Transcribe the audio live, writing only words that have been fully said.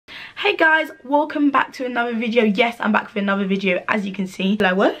Hey guys, welcome back to another video. Yes, I'm back with another video, as you can see.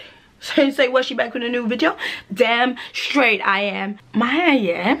 Like, what? So say, was she back with a new video? Damn straight I am. My hair,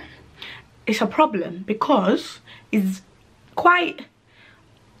 yeah, it's a problem because it's got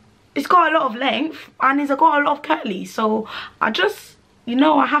a lot of length and it's got a lot of curly. So I just, you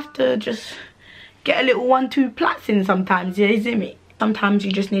know, I have to just get a little 1-2 plaits in sometimes, yeah, you see me? Sometimes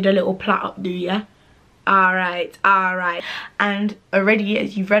you just need a little plait up, do ya? Alright. And already,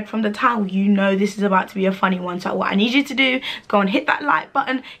 as you've read from the title, you know this is about to be a funny one. So what I need you to do is go and hit that like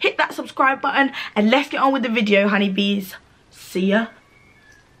button, hit that subscribe button, and let's get on with the video, honeybees. See ya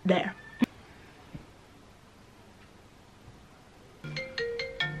there.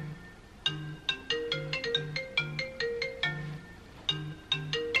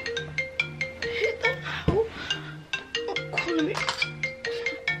 Hit that. Oh, calling me.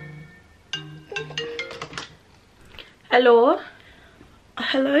 Hello.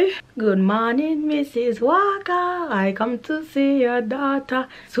 Good morning, Mrs. Walker. I come to see your daughter,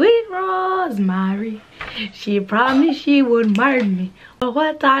 sweet Rosemary. She promised she would marry me, but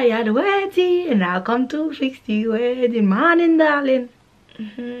what I had waiting, and I come to fix the wedding. Morning, darling.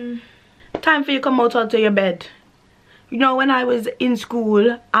 Time for you to come out to your bed. You know, when I was in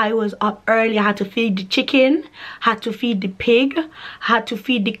school, I was up early. I had to feed the chicken, had to feed the pig, had to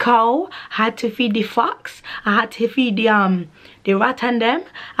feed the cow, had to feed the fox, I had to feed the rat and them,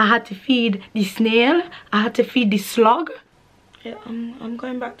 I had to feed the snail, I had to feed the slug. Yeah, I'm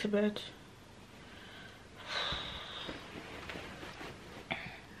going back to bed.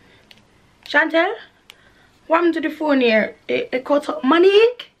 Chantel, what happened to the phone here? It cut up.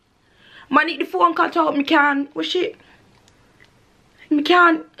 Monique, the phone cut out. Me can. What's she? Me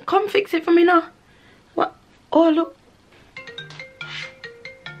can't. Come fix it for me now. What? Oh, look.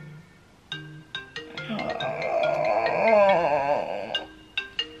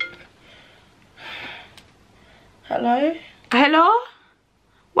 Hello? Hello?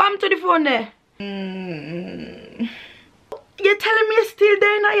 What happened to the phone there? You're telling me you're still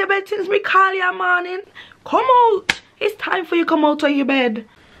there in your bed since we call you morning? Come out. It's time for you to come out of your bed.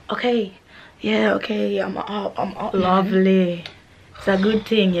 Okay. Yeah, okay. I'm up. Lovely. It's a good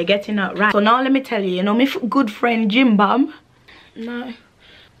thing you're getting up right. So now let me tell you, you know my good friend Jim Bob? No.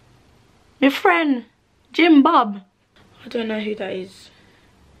 My friend Jim Bob. I don't know who that is.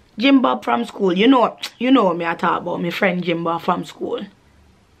 Jim Bob from school. You know me I talk about my friend Jim Bob from school.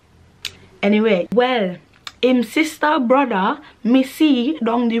 Anyway, well, him sister brother me see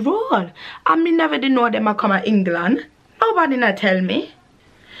down the road. And me never did know them a come to England. Nobody not tell me.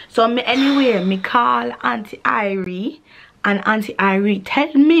 So me call Auntie Irie, and Auntie Irie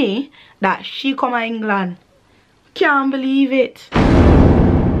tell me that she come to England. Can't believe it.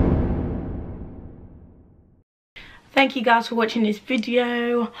 Thank you guys for watching this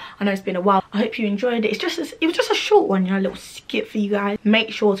video. I know it's been a while. I hope you enjoyed it. It was just a short one, you know, a little skit for you guys.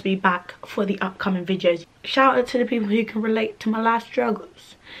 Make sure to be back for the upcoming videos. Shout out to the people who can relate to my life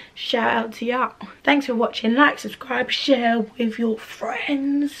struggles. Shout out to y'all. Thanks for watching. Like, subscribe, share with your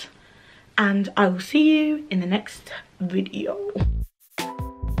friends. And I will see you in the next video.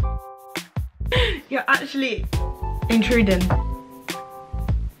 You're actually intruding.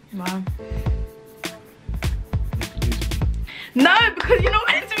 Wow. No, because you're not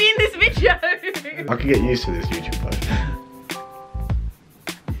meant to be in this video. I could get used to this YouTube life.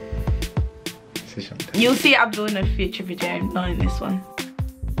 You'll see Abdul in a future video, not in this one.